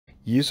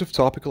Use of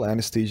topical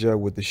anesthesia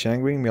with the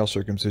Shangring male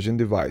circumcision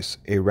device,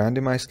 a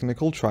randomized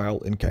clinical trial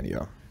in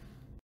Kenya.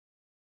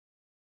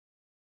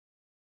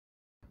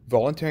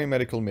 Voluntary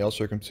medical male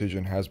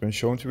circumcision has been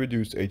shown to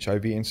reduce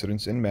HIV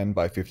incidence in men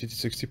by 50 to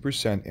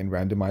 60% in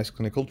randomized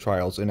clinical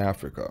trials in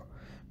Africa.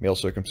 Male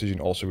circumcision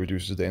also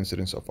reduces the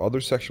incidence of other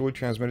sexually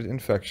transmitted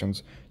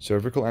infections,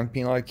 cervical and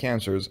penile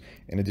cancers,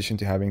 in addition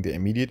to having the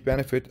immediate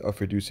benefit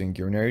of reducing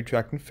urinary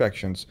tract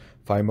infections,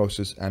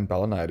 phimosis, and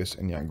balanitis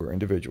in younger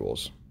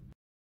individuals.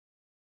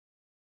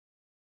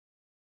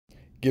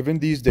 Given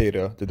these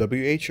data, the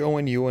WHO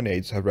and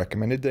UNAIDS have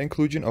recommended the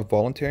inclusion of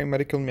voluntary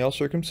medical male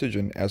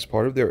circumcision as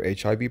part of their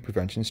HIV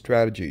prevention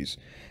strategies.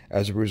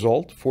 As a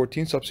result,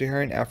 14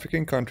 sub-Saharan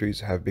African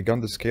countries have begun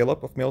the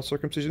scale-up of male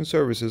circumcision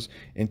services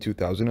in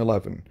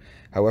 2011.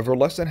 However,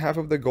 less than half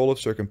of the goal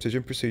of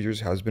circumcision procedures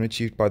has been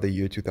achieved by the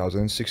year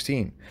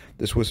 2016.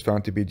 This was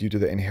found to be due to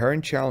the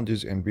inherent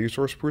challenges in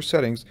resource-poor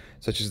settings,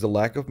 such as the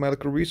lack of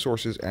medical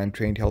resources and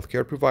trained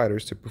healthcare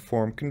providers to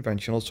perform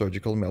conventional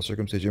surgical male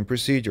circumcision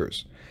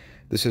procedures.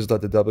 This has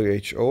led the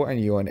WHO and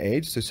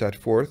UNAIDS to set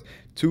forth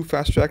two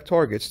fast-track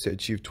targets to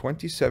achieve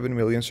 27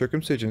 million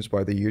circumcisions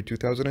by the year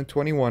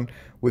 2021,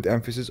 with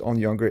emphasis on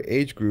younger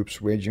age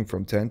groups ranging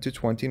from 10 to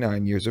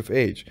 29 years of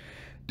age.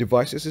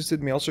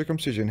 Device-assisted male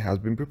circumcision has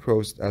been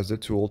proposed as the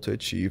tool to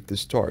achieve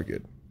this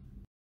target.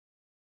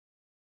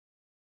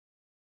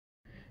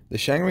 The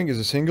Shangring is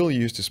a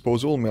single-use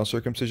disposable male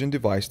circumcision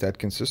device that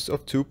consists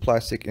of two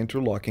plastic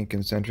interlocking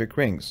concentric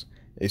rings,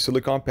 a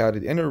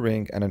silicone-padded inner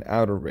ring and an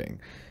outer ring.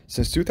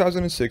 Since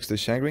 2006, the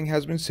Shangring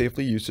has been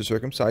safely used to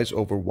circumcise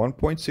over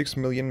 1.6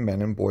 million men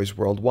and boys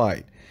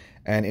worldwide.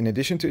 And in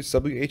addition to its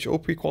WHO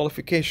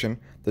pre-qualification,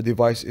 the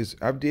device is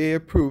FDA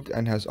approved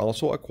and has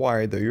also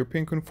acquired the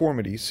European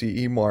Conformity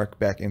CE mark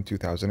back in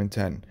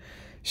 2010.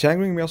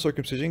 Shangring male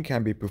circumcision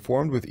can be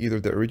performed with either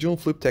the original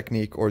flip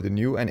technique or the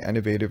new and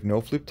innovative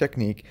no-flip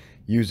technique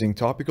using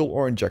topical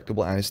or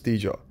injectable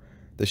anesthesia.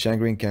 The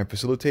Shangring can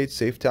facilitate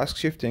safe task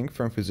shifting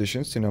from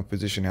physicians to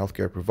non-physician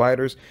healthcare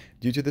providers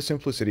due to the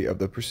simplicity of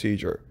the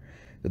procedure.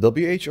 The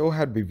WHO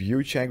had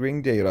reviewed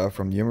Shangring data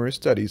from numerous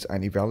studies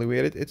and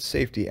evaluated its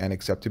safety and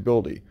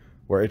acceptability,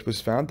 where it was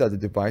found that the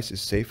device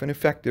is safe and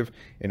effective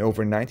in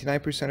over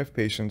 99% of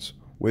patients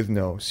with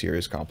no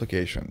serious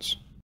complications.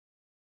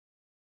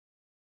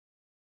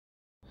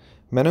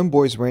 Men and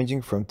boys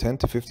ranging from 10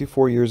 to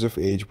 54 years of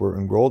age were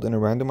enrolled in a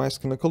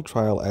randomized clinical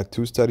trial at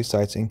two study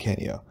sites in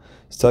Kenya.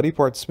 Study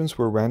participants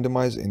were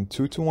randomized in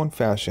 2-to-1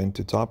 fashion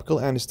to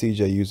topical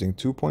anesthesia using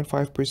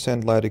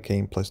 2.5%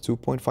 lidocaine plus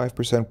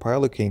 2.5%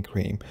 prilocaine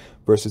cream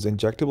versus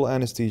injectable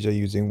anesthesia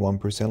using 1%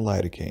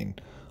 lidocaine.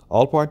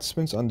 All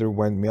participants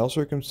underwent male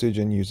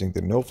circumcision using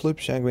the no-flip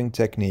Shangring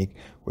technique,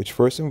 which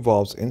first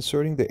involves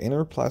inserting the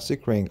inner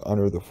plastic ring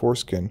under the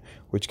foreskin,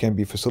 which can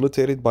be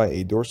facilitated by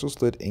a dorsal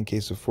slit in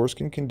case of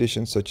foreskin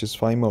conditions such as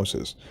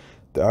phimosis.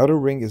 The outer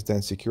ring is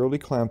then securely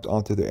clamped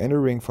onto the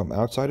inner ring from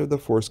outside of the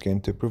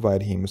foreskin to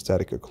provide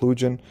hemostatic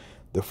occlusion.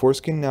 The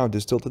foreskin now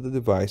distal to the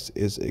device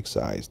is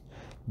excised.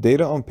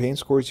 Data on pain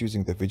scores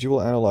using the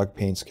visual analog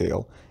pain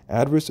scale,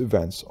 adverse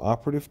events,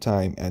 operative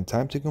time, and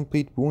time to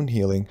complete wound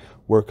healing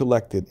were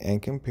collected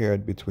and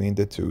compared between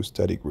the two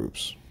study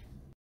groups.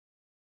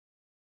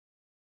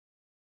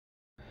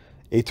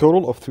 A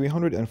total of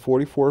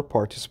 344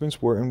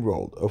 participants were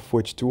enrolled, of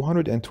which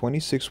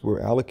 226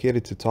 were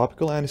allocated to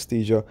topical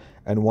anesthesia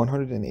and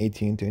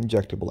 118 to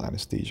injectable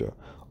anesthesia.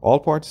 All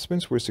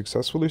participants were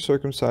successfully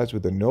circumcised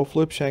with the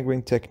no-flip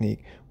Shangring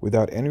technique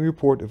without any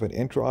report of an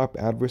intra-op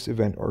adverse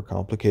event or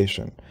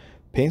complication.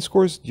 Pain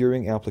scores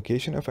during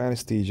application of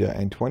anesthesia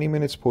and 20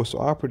 minutes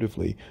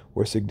post-operatively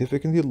were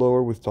significantly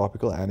lower with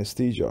topical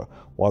anesthesia,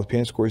 while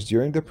pain scores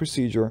during the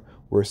procedure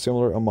were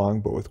similar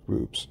among both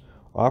groups.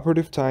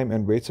 Operative time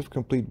and rates of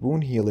complete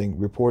wound healing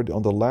reported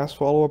on the last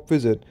follow-up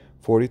visit,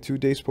 42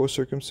 days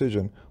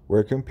post-circumcision,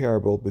 were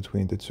comparable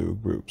between the two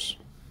groups.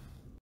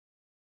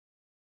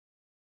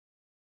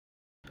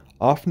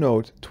 Of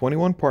note,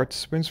 21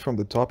 participants from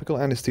the topical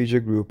anesthesia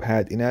group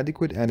had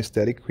inadequate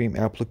anesthetic cream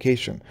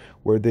application,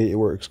 where they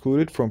were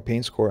excluded from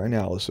pain score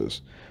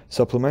analysis.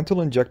 Supplemental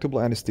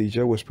injectable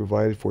anesthesia was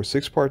provided for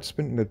 6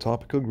 participants in the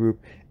topical group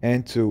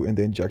and 2 in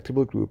the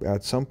injectable group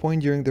at some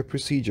point during the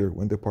procedure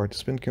when the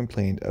participant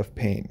complained of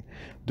pain.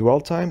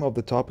 Dwell time of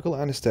the topical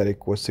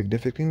anesthetic was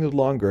significantly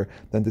longer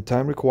than the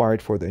time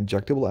required for the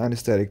injectable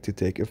anesthetic to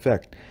take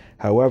effect.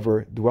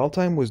 However, dwell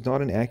time was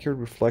not an accurate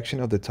reflection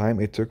of the time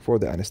it took for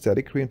the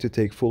anesthetic cream to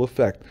take full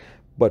effect,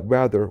 but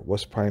rather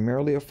was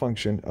primarily a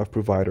function of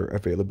provider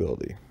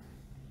availability.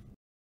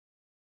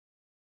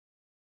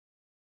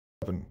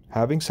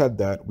 Having said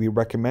that, we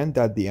recommend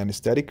that the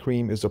anesthetic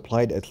cream is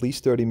applied at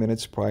least 30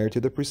 minutes prior to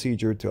the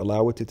procedure to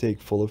allow it to take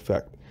full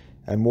effect.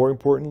 And more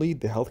importantly,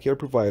 the healthcare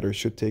provider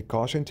should take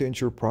caution to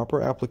ensure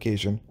proper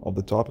application of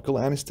the topical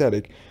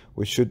anesthetic,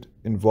 which should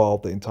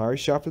involve the entire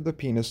shaft of the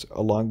penis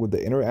along with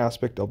the inner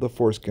aspect of the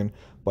foreskin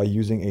by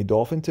using a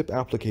dolphin tip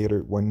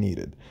applicator when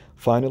needed.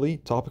 Finally,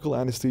 topical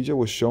anesthesia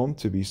was shown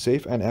to be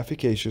safe and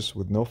efficacious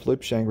with no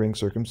flip Shangring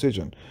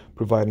circumcision,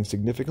 providing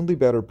significantly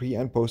better pre-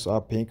 and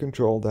post-op pain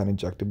control than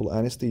injectable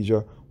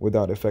anesthesia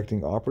without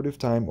affecting operative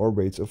time or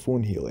rates of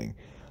wound healing.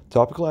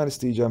 Topical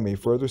anesthesia may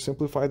further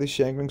simplify the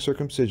Shangring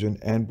circumcision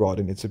and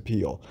broaden its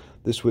appeal.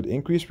 This would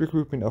increase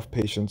recruitment of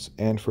patients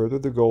and further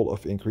the goal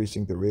of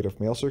increasing the rate of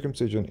male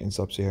circumcision in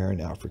sub-Saharan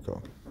Africa.